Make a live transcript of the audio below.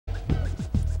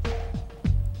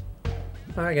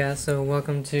Alright guys, so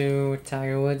welcome to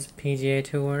Tiger Woods PGA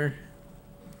Tour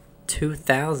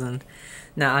 2000.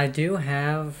 Now I do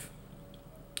have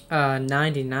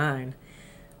 99,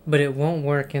 but it won't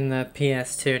work in the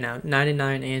PS2. Now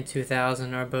 99 and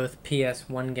 2000 are both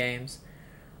PS1 games.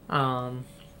 But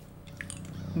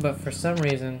for some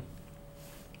reason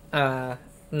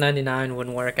 99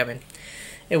 wouldn't work. I mean,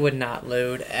 it would not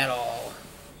load at all.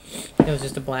 It was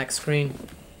just a black screen.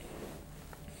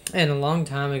 And a long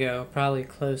time ago, probably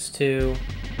close to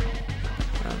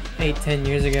 8-10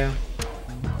 years ago,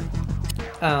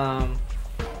 I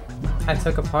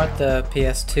took apart the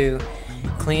PS2,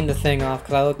 cleaned the thing off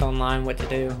because I looked online what to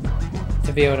do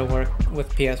to be able to work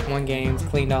with PS1 games,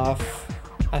 cleaned off,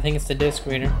 I think it's the disc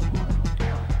reader,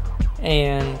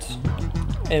 and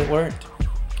it worked.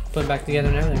 Put it back together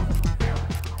and everything.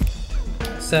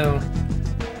 So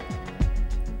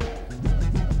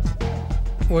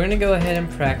we're gonna go ahead and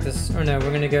practice, or no,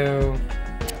 we're gonna go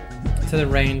to the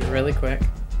range really quick.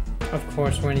 Of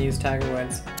course, we're gonna use Tiger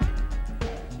Woods.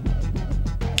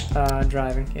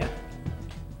 Driving, yeah.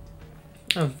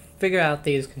 Figure out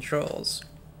these controls.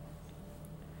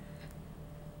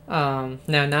 Now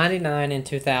 99 and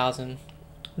 2000,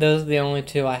 those are the only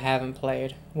two I haven't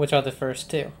played, which are the first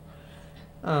two.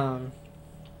 I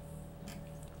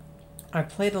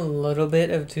played a little bit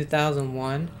of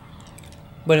 2001,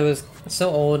 but it was so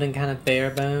old and kind of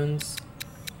bare bones.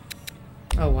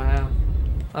 Oh wow.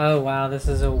 Oh wow, this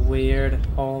is a weird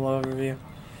whole overview.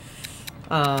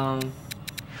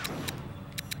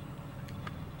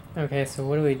 Okay, so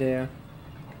what do we do?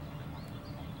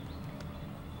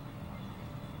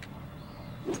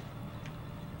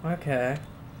 Okay.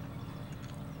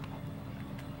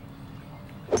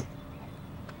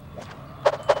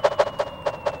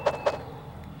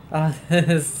 Oh, this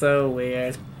is so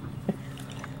weird.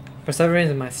 For some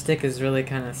reason, my stick is really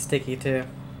kind of sticky too.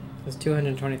 It's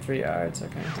 223 yards,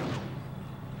 okay.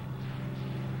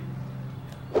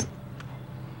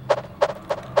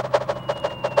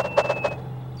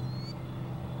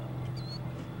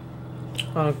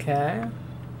 Okay.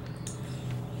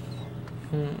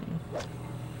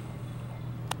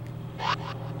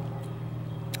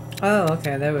 Oh,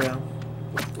 okay, there we go.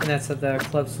 And that's at the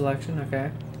club selection,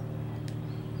 okay.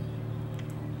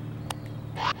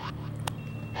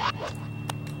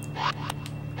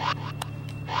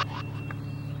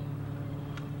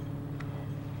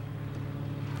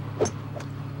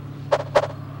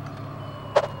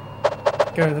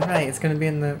 Go to the right, it's gonna be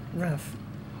in the rough.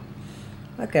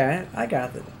 Okay, I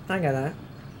got it. I got that.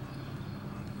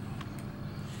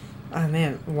 Oh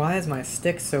man, why is my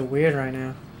stick so weird right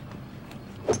now?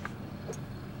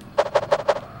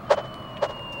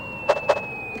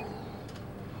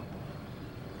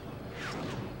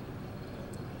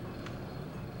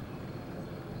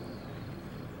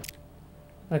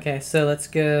 Okay, so let's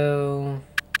go.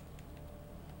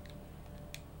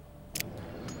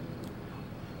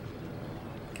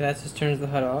 Okay, that just turns the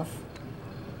HUD off.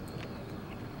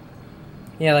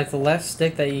 Yeah, like the left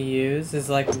stick that you use is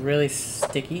like really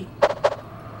sticky.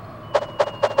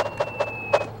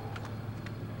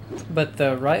 But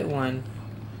the right one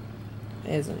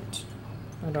isn't.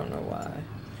 I don't know why.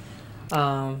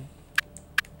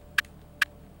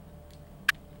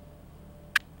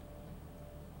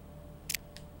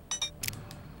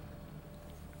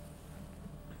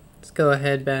 Let's go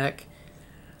ahead back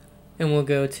and we'll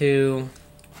go to,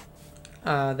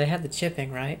 they have the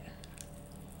chipping, right?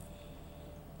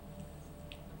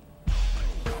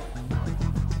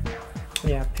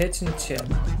 Yeah, pitch and chip.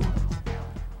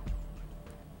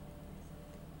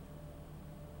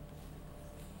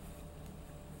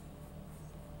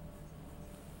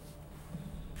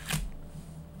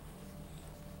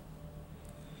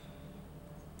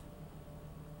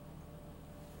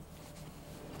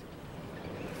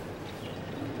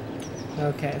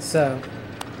 Okay, so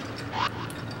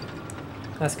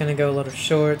that's gonna go a little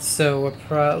short. So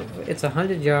it's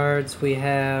 100 yards. We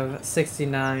have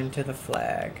 69 to the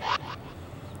flag.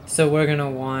 So we're gonna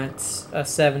want a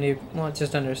 70, well,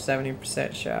 just under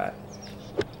 70% shot.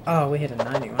 Oh, we hit a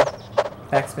 91.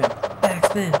 Backspin,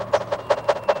 backspin.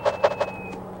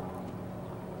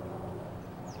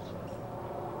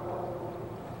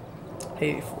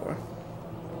 $84.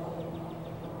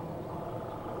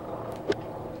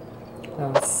 That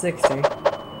was 60.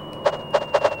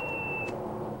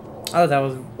 Oh, that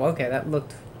was, okay, that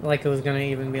looked like it was gonna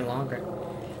even be longer.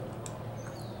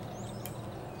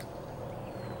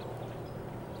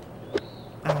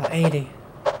 Oh, 80.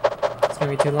 It's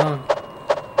gonna be too long.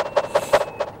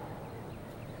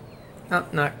 Oh,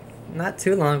 not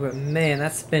too long, but man,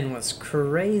 that spin was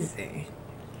crazy.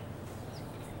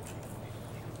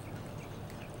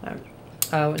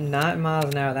 Oh, 9 miles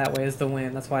an hour that way is the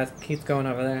wind. That's why it keeps going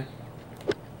over there.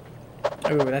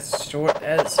 Ooh, that's short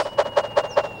as...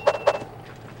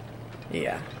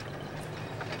 Yeah.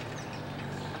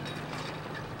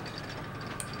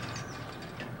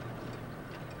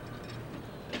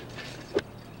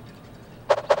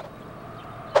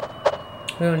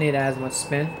 We don't need as much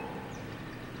spin.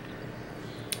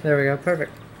 There we go,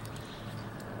 perfect.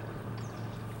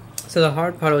 So the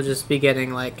hard part will just be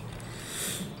getting like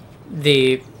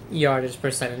the yardage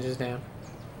percentages down.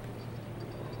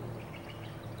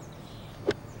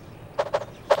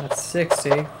 That's 60,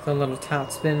 so a little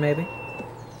top spin maybe.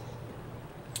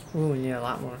 Ooh, we need a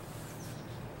lot more.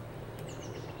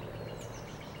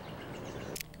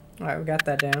 Alright, we got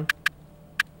that down.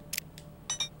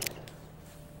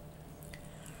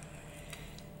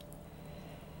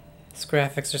 These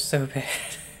graphics are so bad.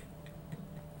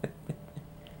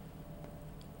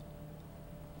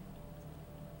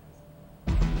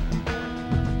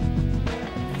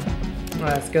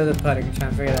 Alright, let's go to the putting and try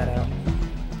and figure that out.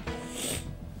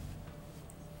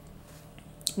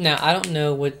 Now, I don't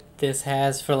know what this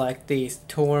has for like the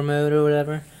tour mode or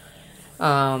whatever.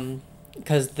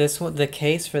 Because this one, the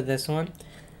case for this one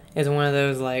is one of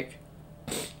those like...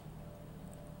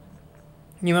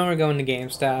 You remember going to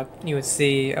GameStop, you would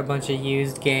see a bunch of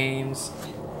used games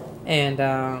and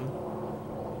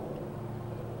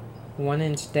 1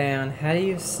 inch down. How do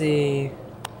you see...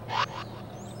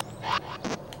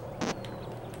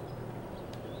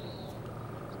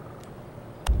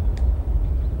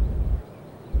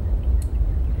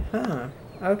 Huh,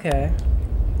 okay.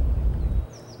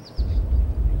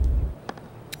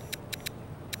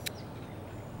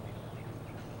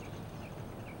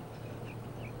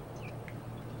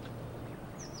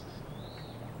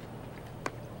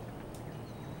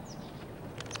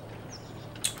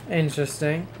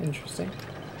 Interesting, interesting.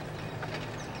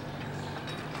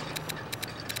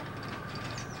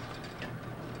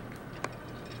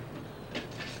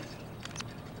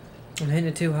 I'm hitting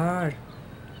it too hard.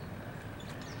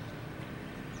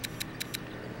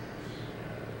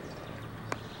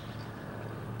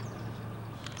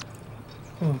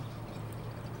 Oh.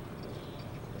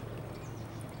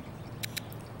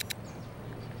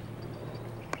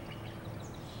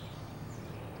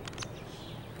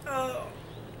 Oh.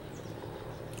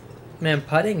 Man,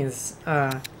 putting is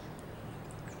a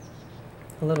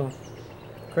little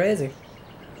crazy.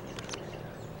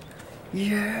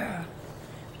 Yeah.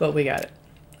 But we got it.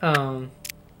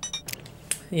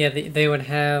 Yeah, they would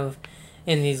have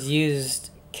in these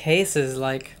used cases,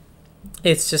 like,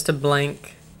 it's just a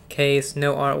blank case,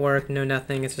 no artwork, no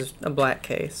nothing, it's just a black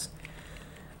case.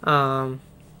 And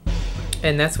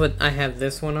that's what I have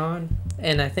this one on.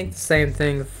 And I think the same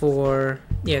thing for,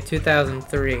 yeah,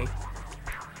 2003.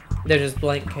 They're just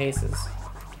blank cases.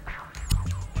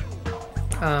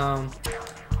 Now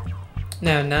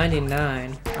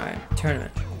 99, alright,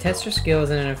 tournament. Test your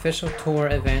skills in an official tour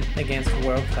event against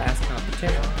world-class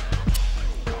competition.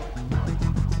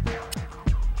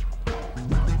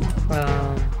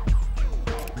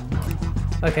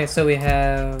 Okay, so we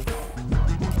have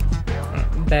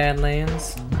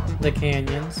Badlands, the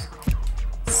Canyons,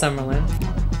 Summerlin,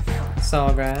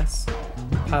 Sawgrass,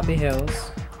 Poppy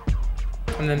Hills,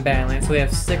 and then Badlands. So we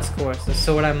have 6 courses.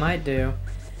 So what I might do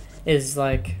is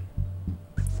like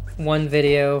 1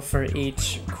 video for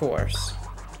each course.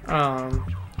 And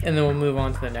then we'll move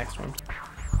on to the next one,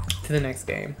 to the next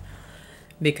game,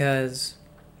 because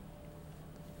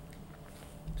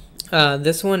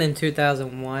this one in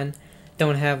 2001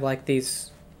 don't have like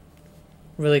these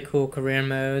really cool career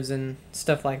modes and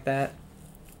stuff like that.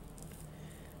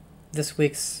 This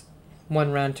week's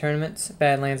 1-round tournaments: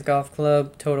 Badlands Golf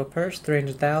Club, total purse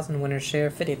 300,000, winner's share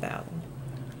 50,000.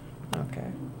 Okay.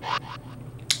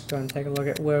 Go and take a look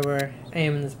at where we're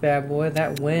aiming this bad boy.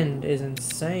 That wind is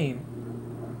insane.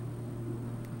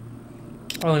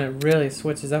 Oh, and it really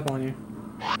switches up on you.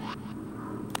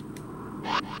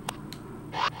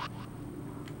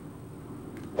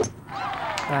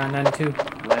 92.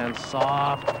 Land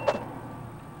soft.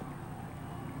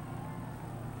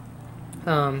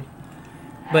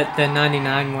 But the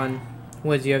 99 one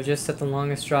was you have just set the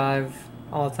longest drive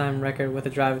all-time record with a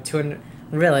drive of 200.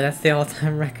 Really, that's the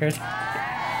all-time record.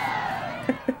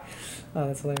 Oh,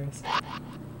 that's hilarious.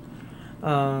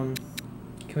 Can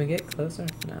we get closer?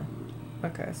 No.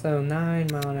 Okay, so 9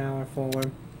 mile an hour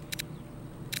forward.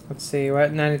 Let's see, we're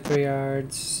at 93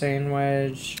 yards, sand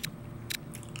wedge.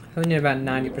 We need about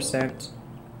 90%.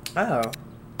 Oh.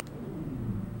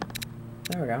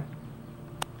 There we go.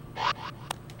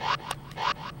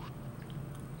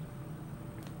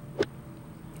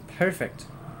 Perfect.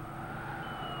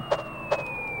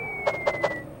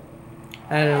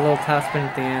 Added a little top spin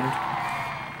at the end.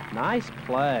 Nice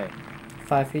play.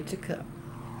 5 feet to cup.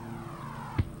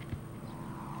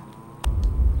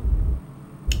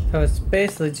 So it's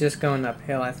basically just going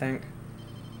uphill, I think.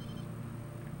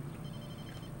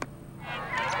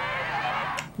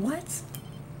 What?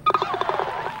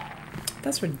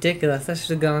 That's ridiculous. That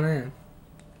should have gone in.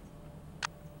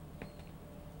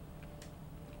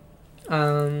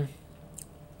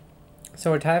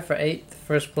 So we're tied for 8th.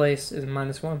 First place is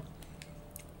 -1.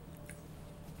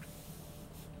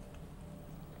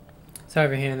 Sorry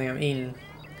for hearing that. I'm eating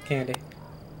candy.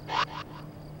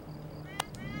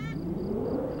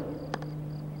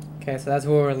 Okay, so that's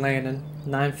where we're landing.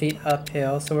 9 feet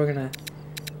uphill, so we're gonna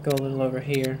go a little over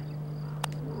here.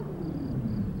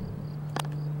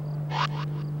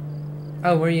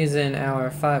 Oh, we're using our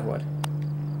 5 wood.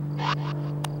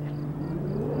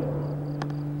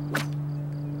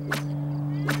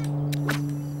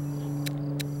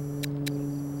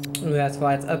 Ooh, that's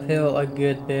why it's uphill a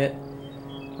good bit.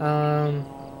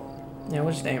 Yeah,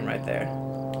 we'll just aim right there.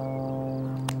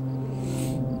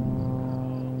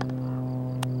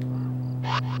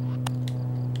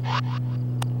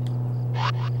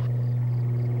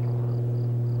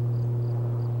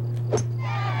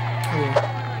 Ooh.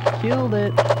 Killed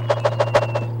it.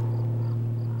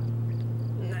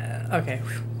 Okay,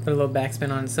 put a little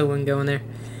backspin on it so we can go in there.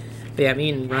 But yeah, I'm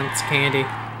eating Runt's candy.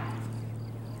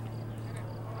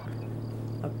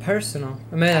 A personal.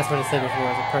 I mean, that's what it said before,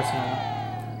 it's a personal.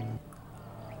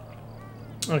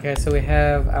 Okay, so we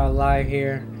have our lie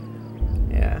here.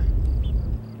 Yeah.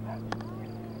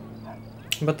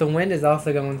 But the wind is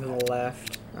also going to the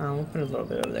left. We'll put a little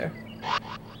bit over there.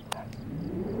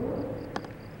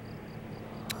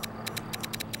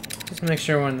 Just to make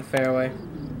sure we're in the fairway.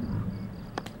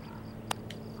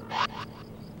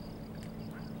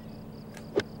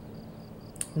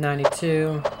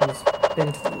 .92. Just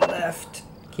spin to the left.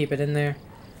 Keep it in there.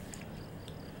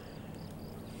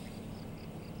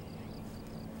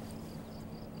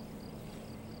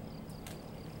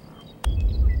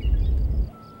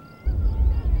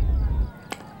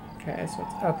 Okay, so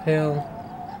it's uphill.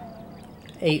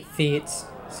 8 feet.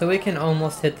 So we can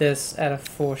almost hit this at a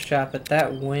full shot, but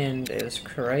that wind is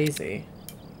crazy.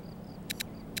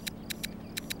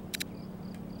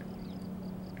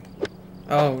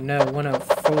 Oh no,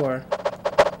 104.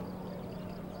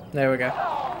 There we go.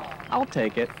 I'll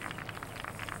take it.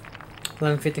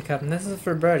 11 feet to cup, and this is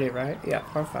for birdie, right? Yeah,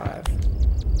 par 5.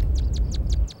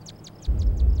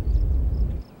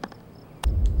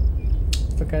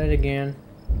 Look at it again.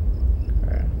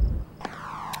 Alright.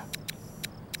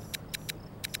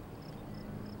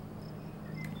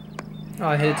 Oh,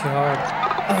 I hit it too hard.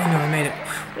 Oh no, I made it.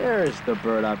 There's the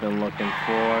bird I've been looking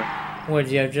for. Would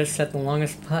you have just set the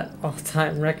longest putt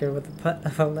all-time record with a putt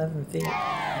of 11 feet?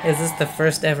 Is this the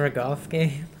first ever golf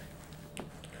game?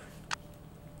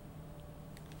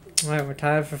 Alright, we're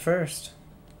tied for first.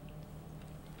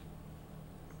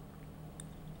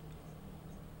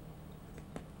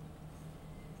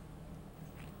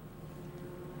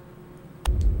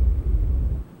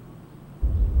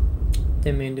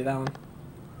 Didn't mean to do that one.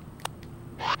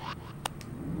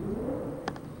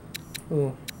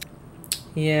 Ooh.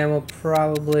 Yeah, we'll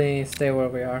probably stay where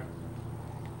we are.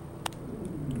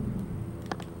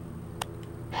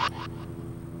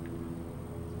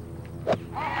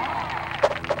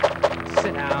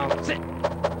 Sit down. Sit.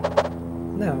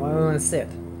 No, why do we want to sit?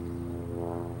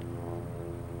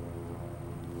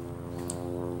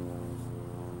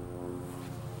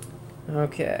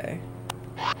 Okay.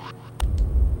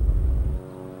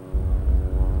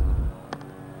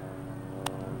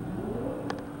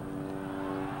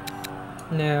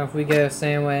 Now, if we go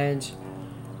sandwich,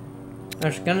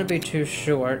 it's gonna be too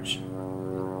short.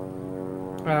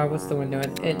 What's the wind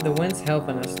doing? The wind's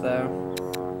helping us though.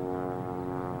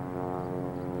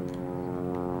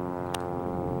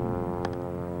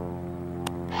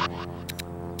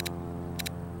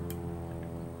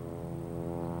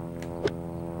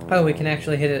 Oh, we can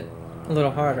actually hit it a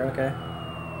little harder, okay.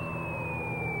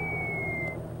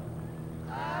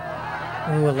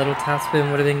 Ooh, a little top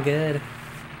spin would have been good.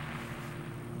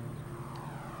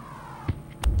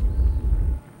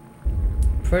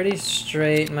 Pretty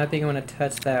straight, might be going to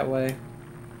touch that way.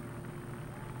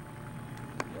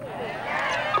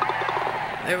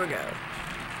 There we go.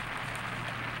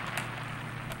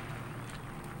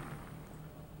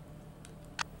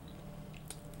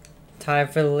 Time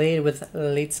for the lead with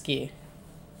Litsky.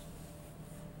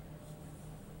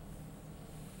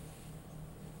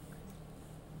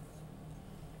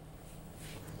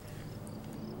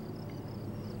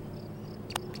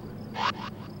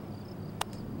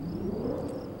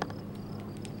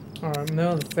 Alright,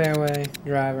 middle of the fairway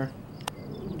driver.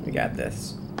 We got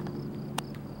this.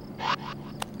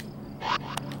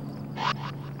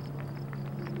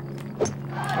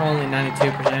 Only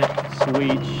 92%.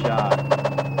 Sweet shot.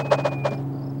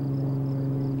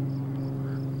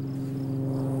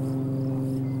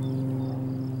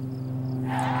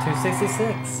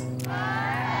 266.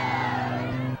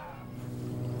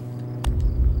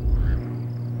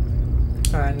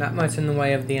 Alright, not much in the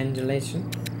way of the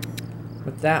undulation.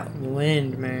 But that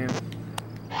wind, man.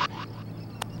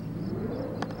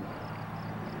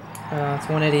 It's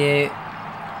 188.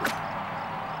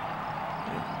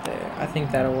 Right there. I think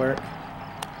that'll work.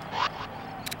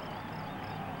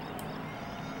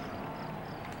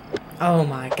 Oh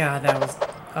my god, that was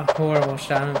a horrible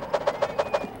shot.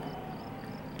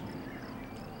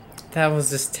 That was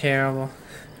just terrible.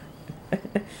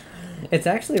 It's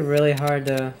actually really hard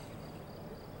to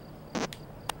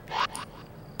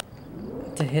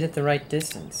hit it the right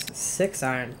distance.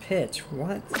 6-iron pitch,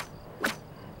 what?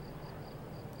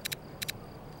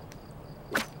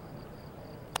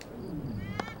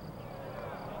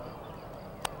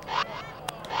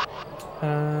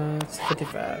 It's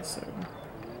 55, so...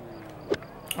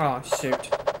 Oh,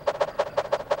 shoot.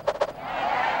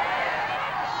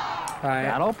 Alright.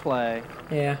 That'll play.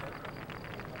 Yeah.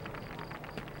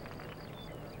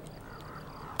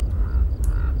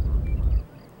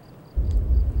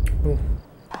 Ooh.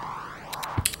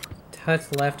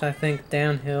 Touch left, I think,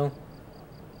 downhill.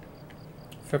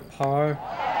 For par.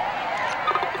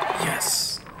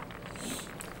 Yes!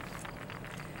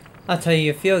 I'll tell you,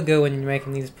 you feel good when you're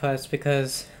making these putts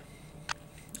because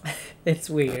it's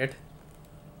weird.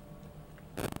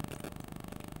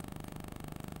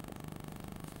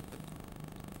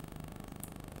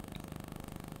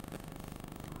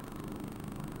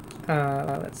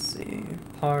 Let's see.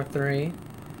 Par 3.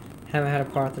 Haven't had a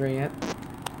par 3 yet.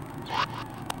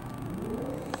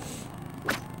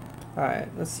 Alright,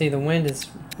 let's see. The wind is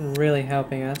really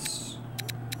helping us.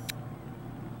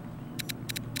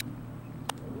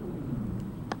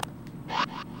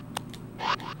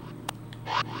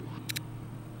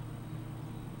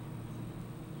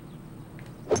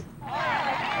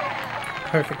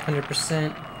 Perfect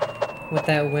 100%. With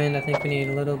that wind, I think we need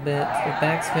a little bit of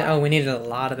backspin. Oh, we needed a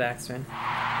lot of backspin.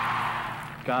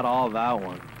 Got all that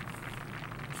one.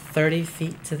 30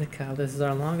 feet to the cup. This is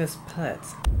our longest putt.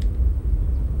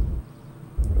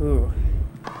 Ooh.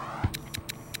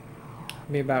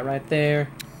 Be about right there.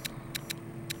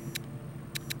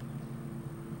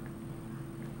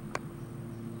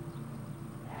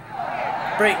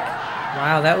 Break!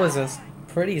 Wow, that was a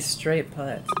pretty straight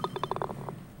putt.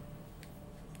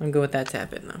 I'm good with that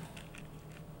tap in though.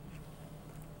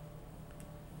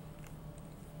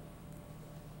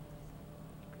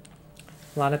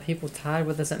 A lot of people tied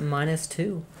with us at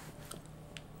 -2.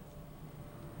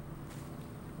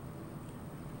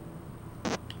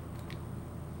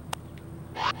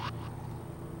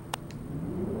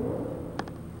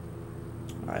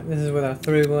 Alright, this is with our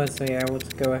 3 wood, so yeah, we'll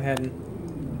just go ahead and...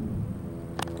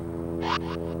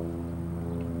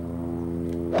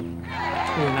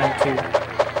 Ooh, 92.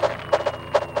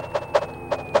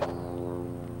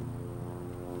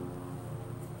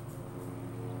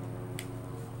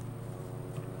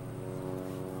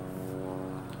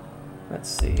 Let's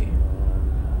see.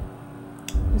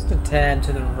 Just a tad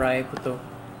to the right with the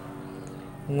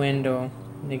window.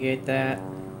 Negate that.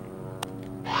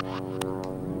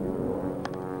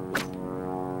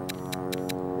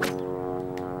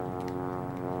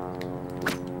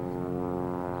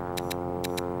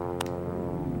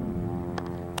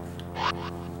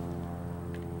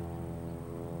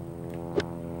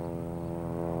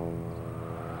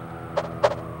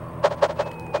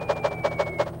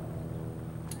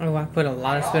 Oh, I put a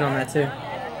lot of spin on that too.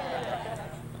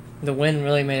 The wind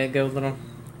really made it go a little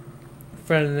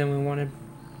further than we wanted.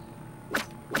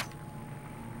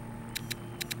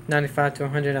 95 to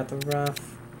 100 out the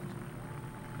rough.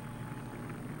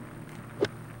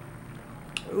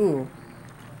 Ooh.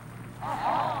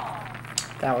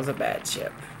 That was a bad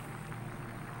chip.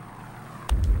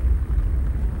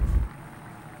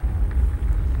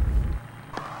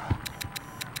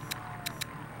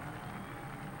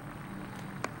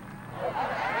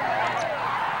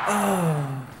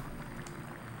 Oh.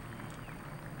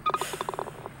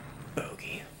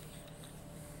 Bogey.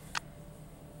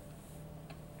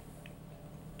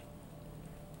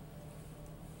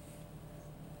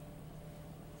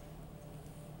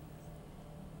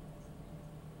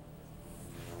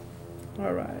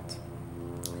 All right.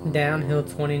 Downhill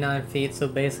 29 feet, so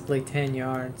basically 10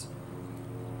 yards.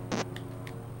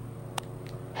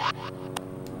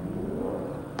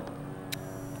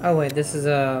 Oh wait, this is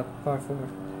a par 4.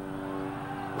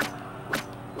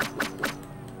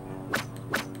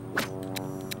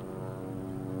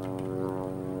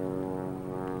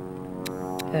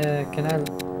 Can I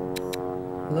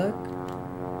look?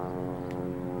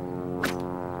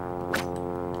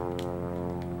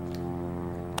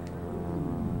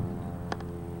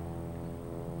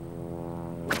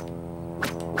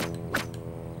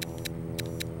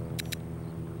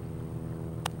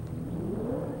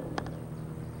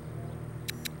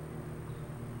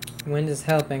 Wind is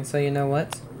helping, so you know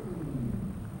what?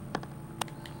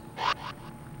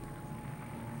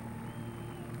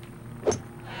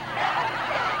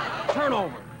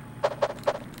 Turnover.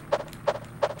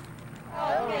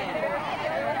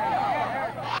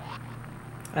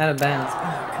 Out of bounds.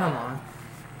 Oh, come on.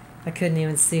 I couldn't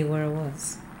even see where it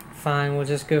was. Fine, we'll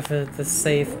just go for the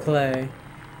safe play.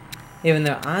 Even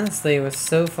though, honestly, it was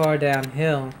so far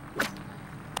downhill.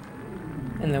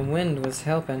 And the wind was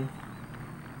helping.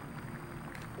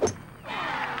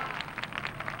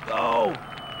 Go.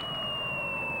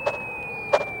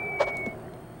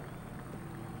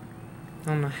 I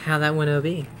don't know how that went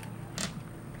OB.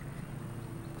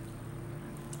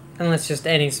 Unless just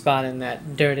any spot in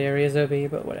that dirt area is OB,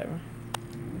 but whatever.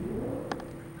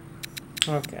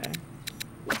 Okay.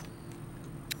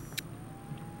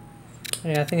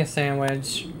 Yeah, I think a sand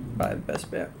wedge probably the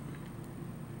best bet.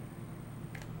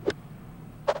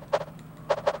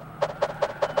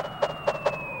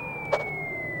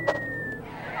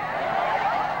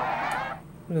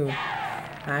 Ooh, I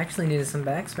actually needed some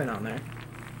backspin on there.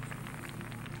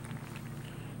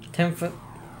 10 foot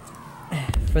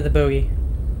for the bogey.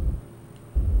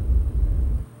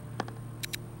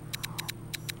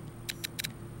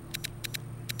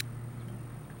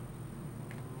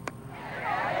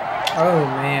 Oh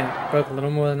man, broke a little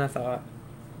more than I thought.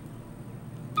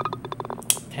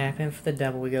 Tap in for the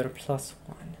double, we go to +1.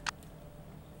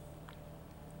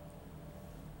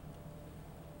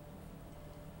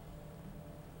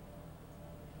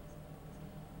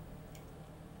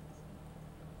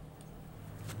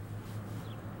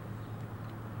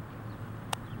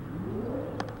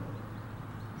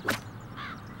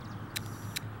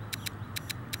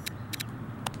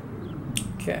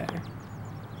 Okay.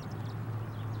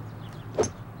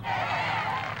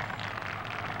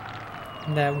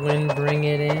 That wind, bring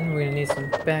it in. We're gonna need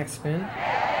some backspin.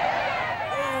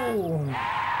 Oh,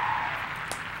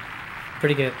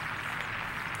 pretty good.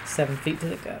 7 feet to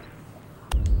the cup.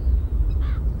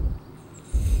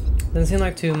 Doesn't seem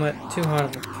like too hard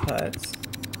of a putt.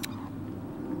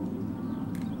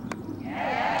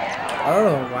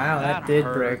 Oh wow, that did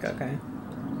break. Okay.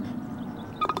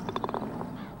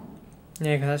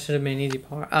 Yeah, because that should have been an easy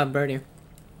birdie.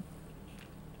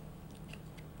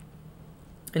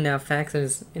 And now Fax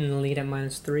is in the lead at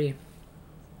 -3.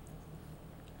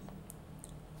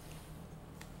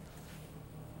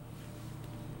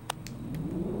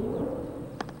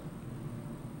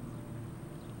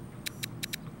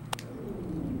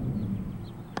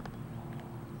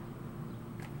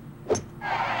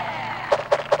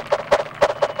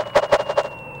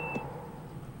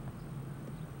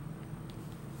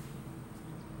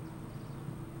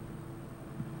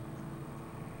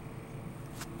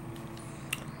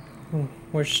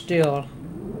 We're still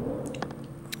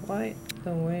quite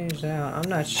the ways out. I'm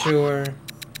not sure.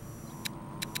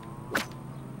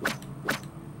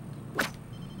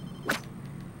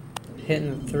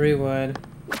 Hitting the 3-wood.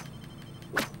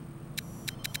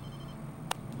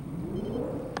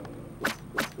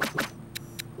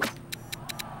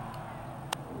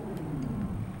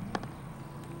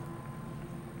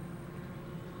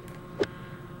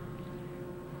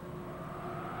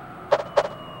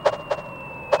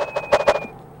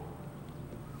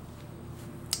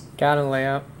 Got a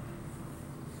layup.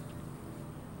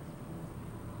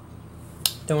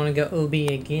 Don't want to go OB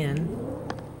again.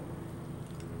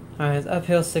 Alright, it's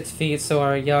uphill 6 feet, so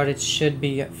our yardage should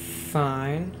be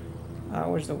fine.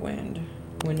 Where's the wind?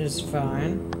 Wind is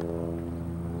fine.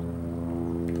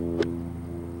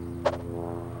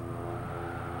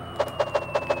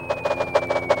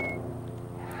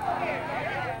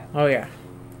 Oh yeah.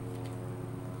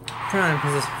 Prime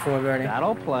position for birdie.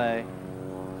 That'll play.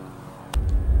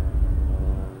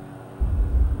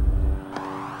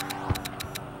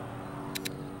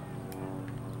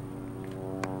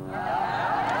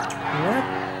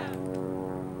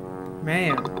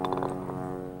 Man.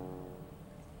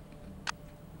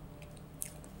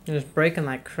 It was breaking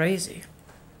like crazy.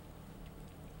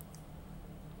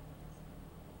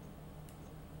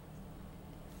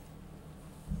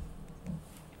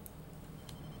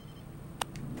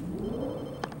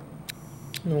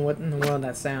 I don't know what in the world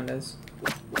that sound is.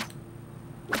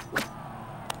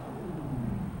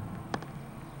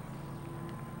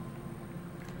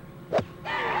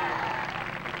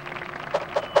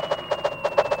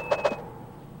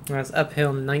 That's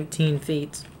uphill 19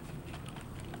 feet.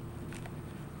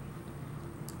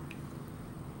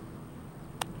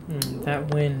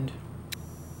 That wind.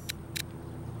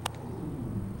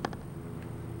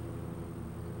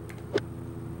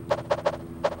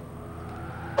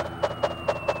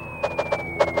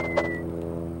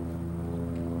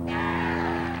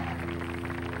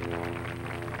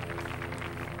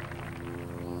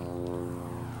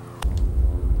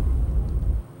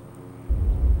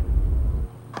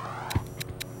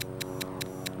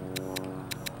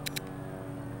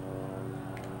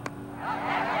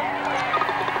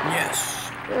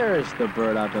 Yes. There's the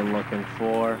bird I've been looking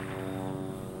for.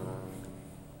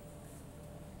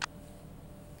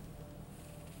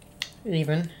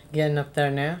 Even getting up there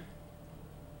now.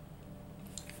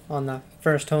 On the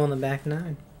first hole in the back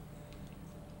nine.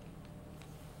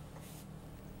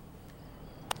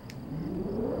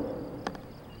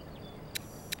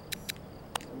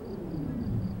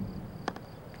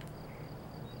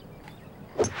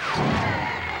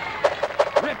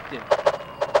 Ripped it.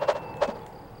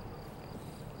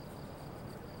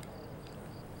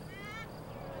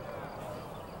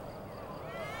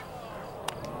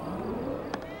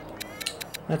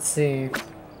 Let's see.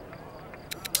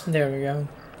 There we go.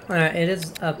 It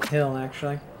is uphill,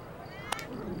 actually.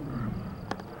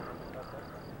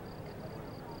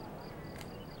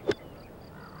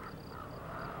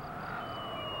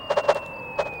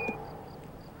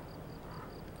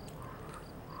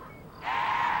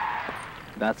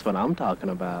 That's what I'm talking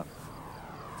about.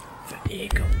 The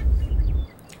eagle.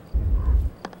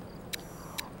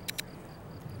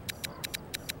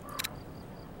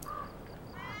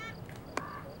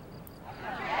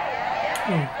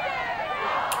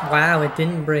 Wow, it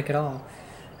didn't break at all.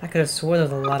 I could have swore there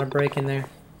was a lot of break in there.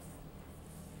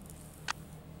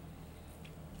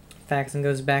 Faxon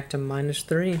goes back to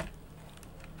 -3.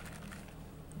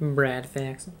 Brad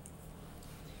Faxon.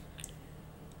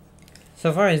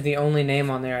 So far, he's the only name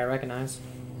on there I recognize.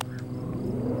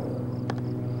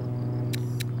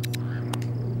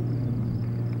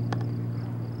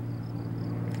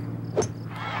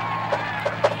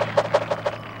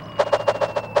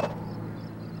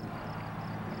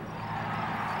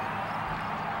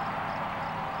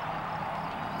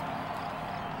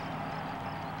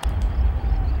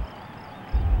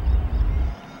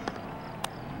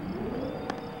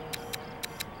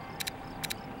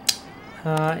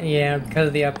 Yeah, because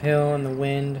of the uphill and the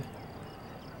wind.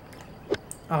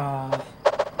 Ah,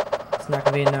 it's not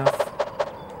gonna be enough.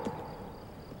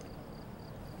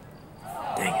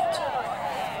 Dang it.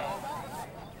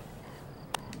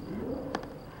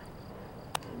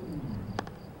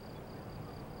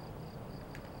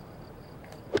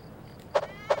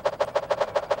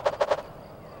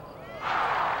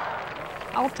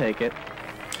 I'll take it.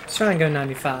 Let's try and go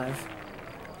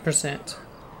 95%.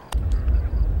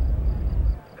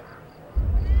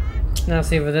 Now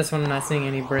see, for this one I'm not seeing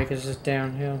any break, it's just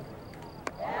downhill.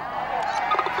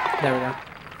 There we go.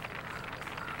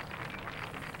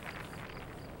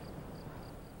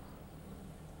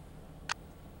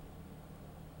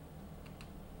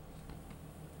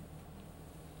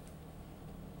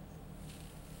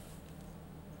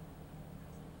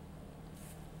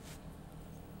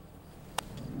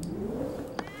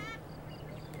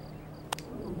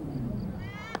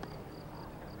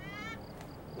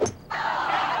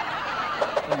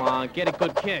 Come on, get a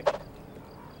good kick.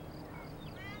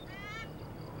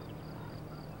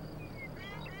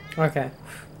 Okay.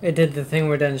 It did the thing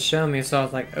where it doesn't show me, so I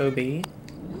was like, OB.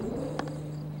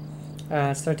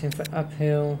 It's 13 foot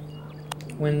uphill.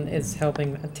 Wind is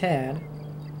helping a tad.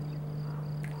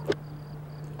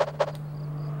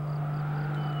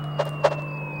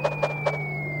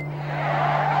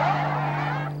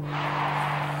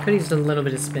 Could use a little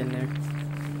bit of spin there.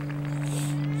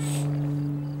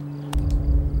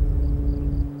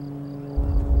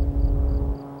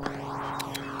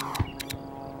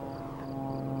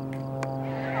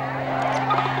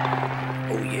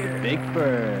 Big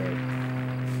bird.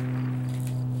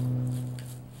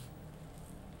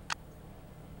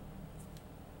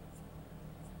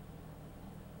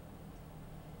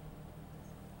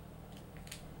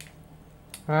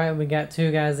 Alright, we got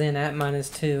 2 guys in at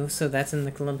 -2, so that's in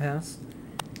the clubhouse.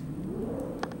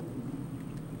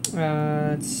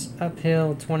 It's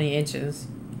uphill 20 inches.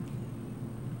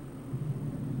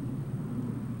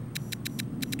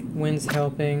 Wind's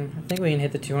helping. I think we can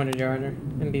hit the 200-yarder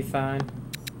and be fine.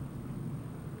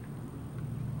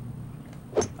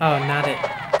 Oh, not at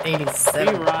 87%.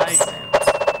 Be right.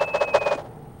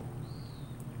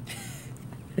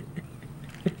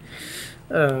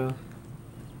 Oh.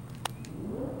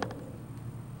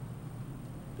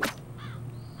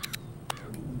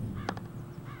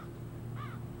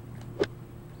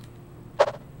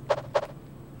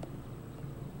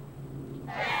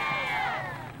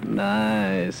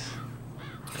 Nice.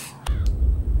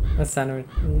 That sounded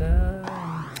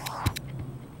nice.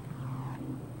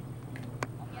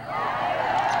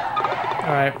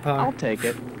 Alright, par. I'll take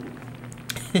it.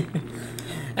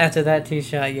 After that tee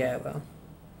shot, yeah, well.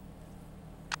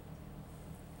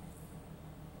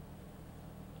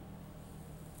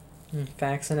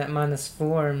 Faxon at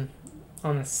 -4 and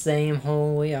on the same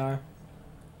hole we are.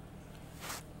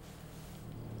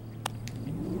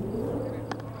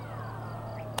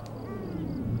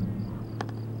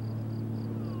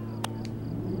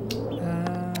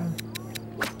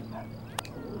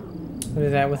 Look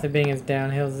at that, with it being as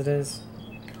downhill as it is.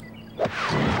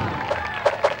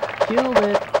 Killed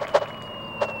it.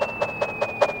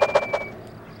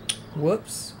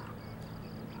 Whoops.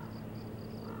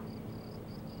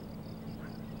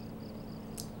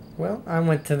 Well, I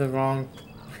went to the wrong.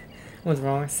 Was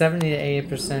wrong. 70 to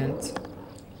 80%.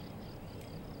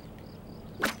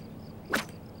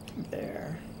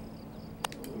 There.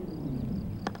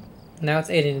 Now it's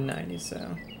 80 to 90,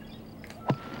 so.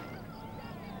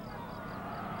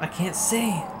 I can't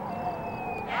see.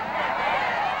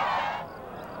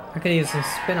 I could use some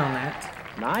spin on that.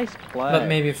 Nice play. But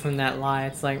maybe from that lie,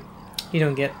 it's like, you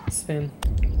don't get spin.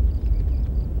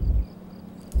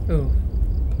 Ooh.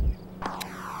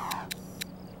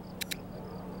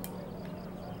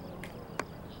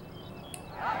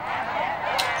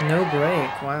 No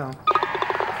break, wow.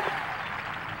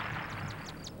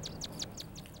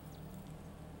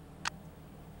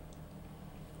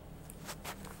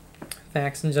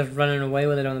 Faxon just running away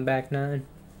with it on the back nine.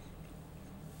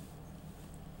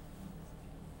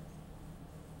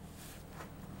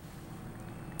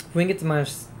 If we can get to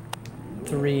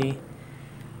 -3,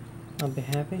 I'll be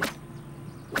happy.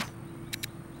 I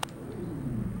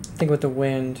think with the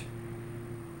wind,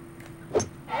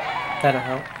 that'll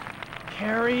help.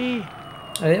 Carry.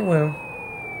 It will.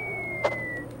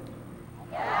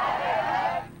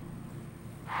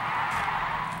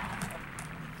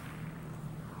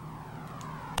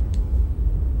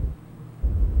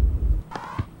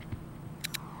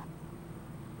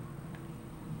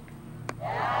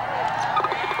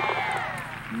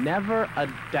 Never a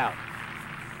doubt.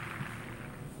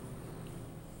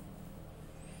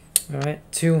 Alright,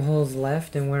 2 holes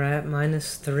left and we're at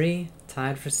 -3,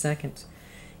 tied for second.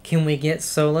 Can we get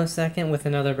solo second with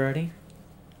another birdie?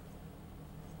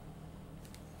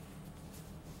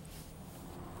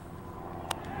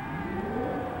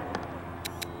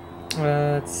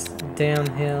 It's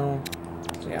downhill.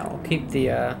 So yeah, I'll keep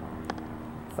the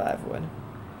 5 wood.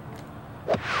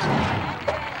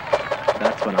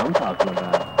 That's what I'm talking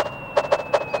about.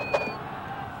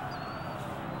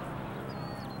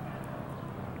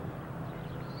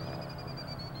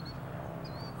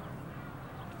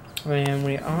 And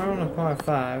we are on a par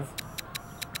 5.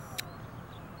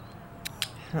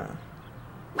 Huh.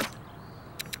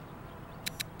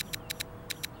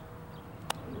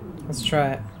 Let's try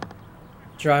it.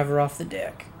 Driver off the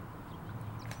deck.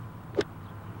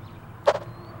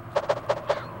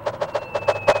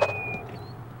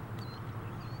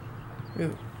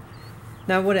 Ooh.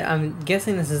 Now what? I'm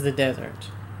guessing this is the desert.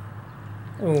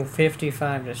 Oh,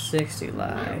 55 to 60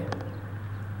 lie.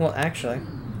 Well, actually,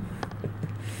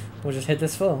 we'll just hit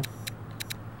this full.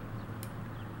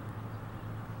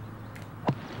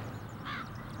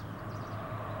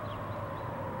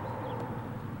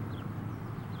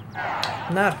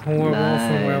 Not horrible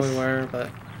from where we were, but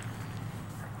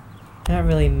not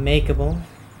really makeable.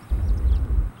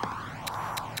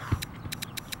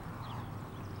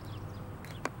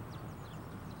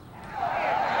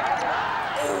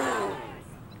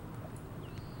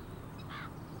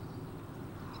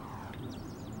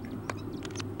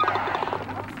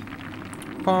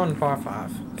 Par on par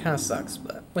 5. Kinda sucks,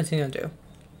 but what's he gonna do?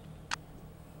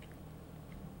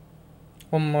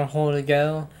 One more hole to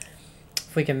go.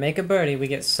 If we can make a birdie, we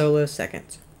get solo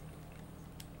second.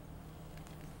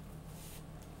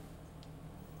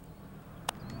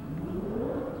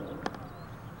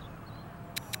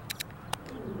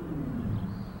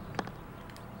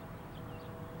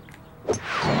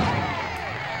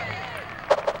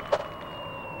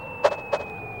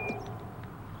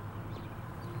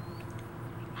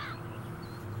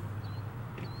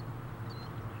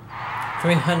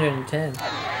 $310.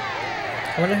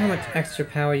 I wonder how much extra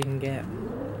power you can get.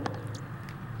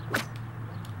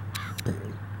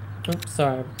 Oops,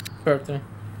 sorry, birthday.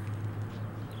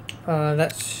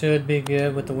 That should be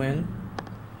good with the wind.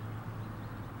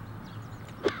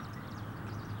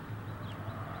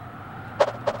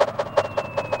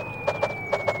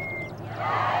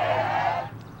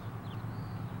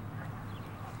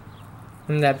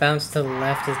 And that bounce to the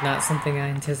left is not something I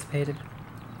anticipated.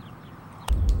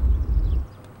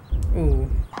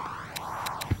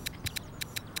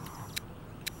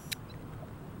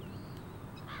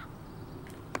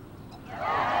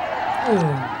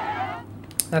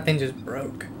 Ooh. That thing just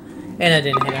broke. And I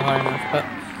didn't hit it hard enough, but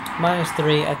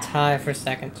 -3, a tie for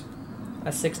second.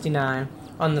 A 69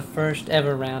 on the first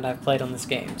ever round I've played on this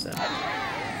game, so.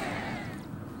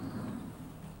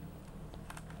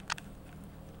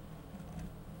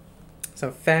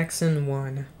 So Faxon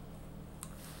won.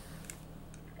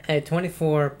 Hey,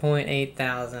 24.8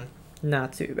 thousand.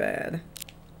 Not too bad.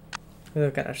 We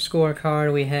look at our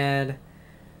scorecard. We had,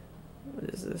 what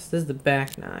is this? This is the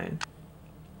back 9.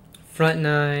 Front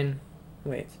 9.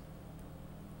 Wait.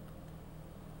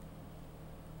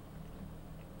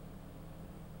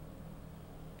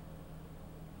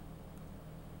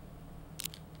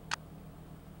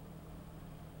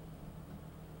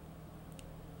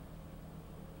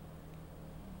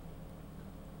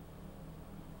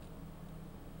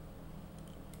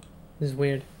 This is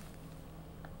weird.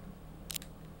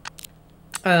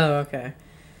 Oh, okay.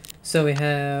 So we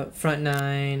have front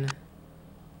 9.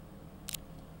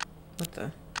 What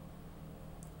the?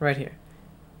 Right here.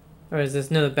 Or is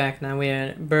this? No, the back 9. We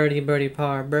had birdie, birdie,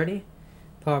 par, birdie.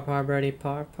 Par, par, birdie,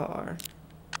 par, par.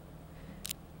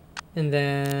 And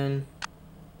then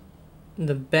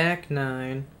the back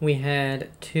 9, we had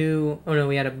 2. Oh no,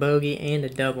 we had a bogey and a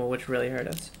double, which really hurt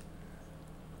us.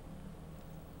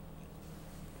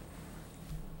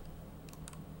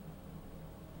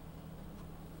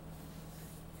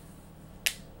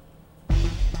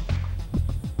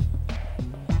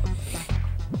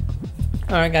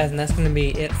 Alright guys, and that's going to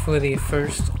be it for the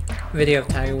first video of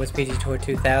Tiger Woods PGA Tour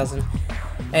 2000.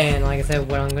 And like I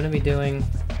said, what I'm going to be doing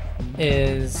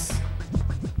is...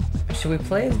 Should we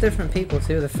play as different people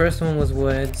too? The first one was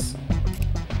Woods.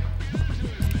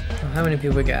 Oh, how many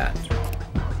people we got?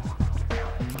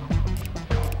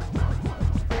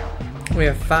 We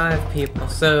have 5 people.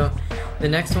 So the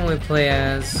next one we play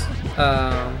as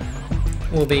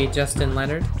will be Justin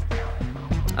Leonard.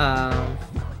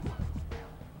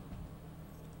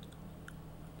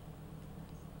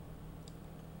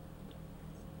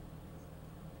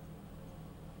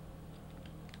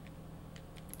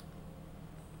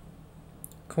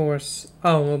 Course.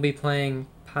 Oh, we'll be playing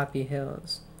Poppy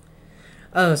Hills.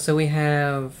 Oh, so we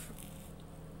have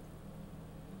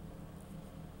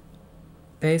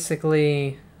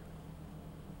basically,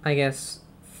 I guess,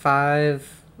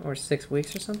 5 or 6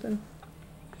 weeks or something.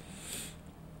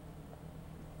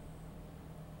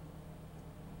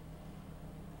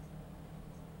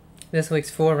 This week's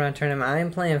 4-round tournament. I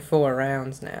am playing 4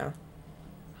 rounds now.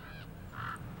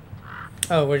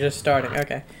 Oh, we're just starting.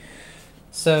 Okay.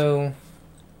 So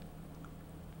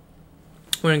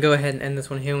we're going to go ahead and end this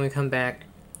one here. When we come back,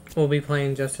 we'll be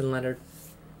playing Justin Leonard.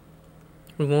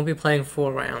 We won't be playing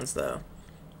 4 rounds, though.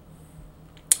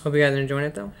 Hope you guys are enjoying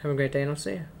it, though. Have a great day, and I'll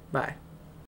see you. Bye.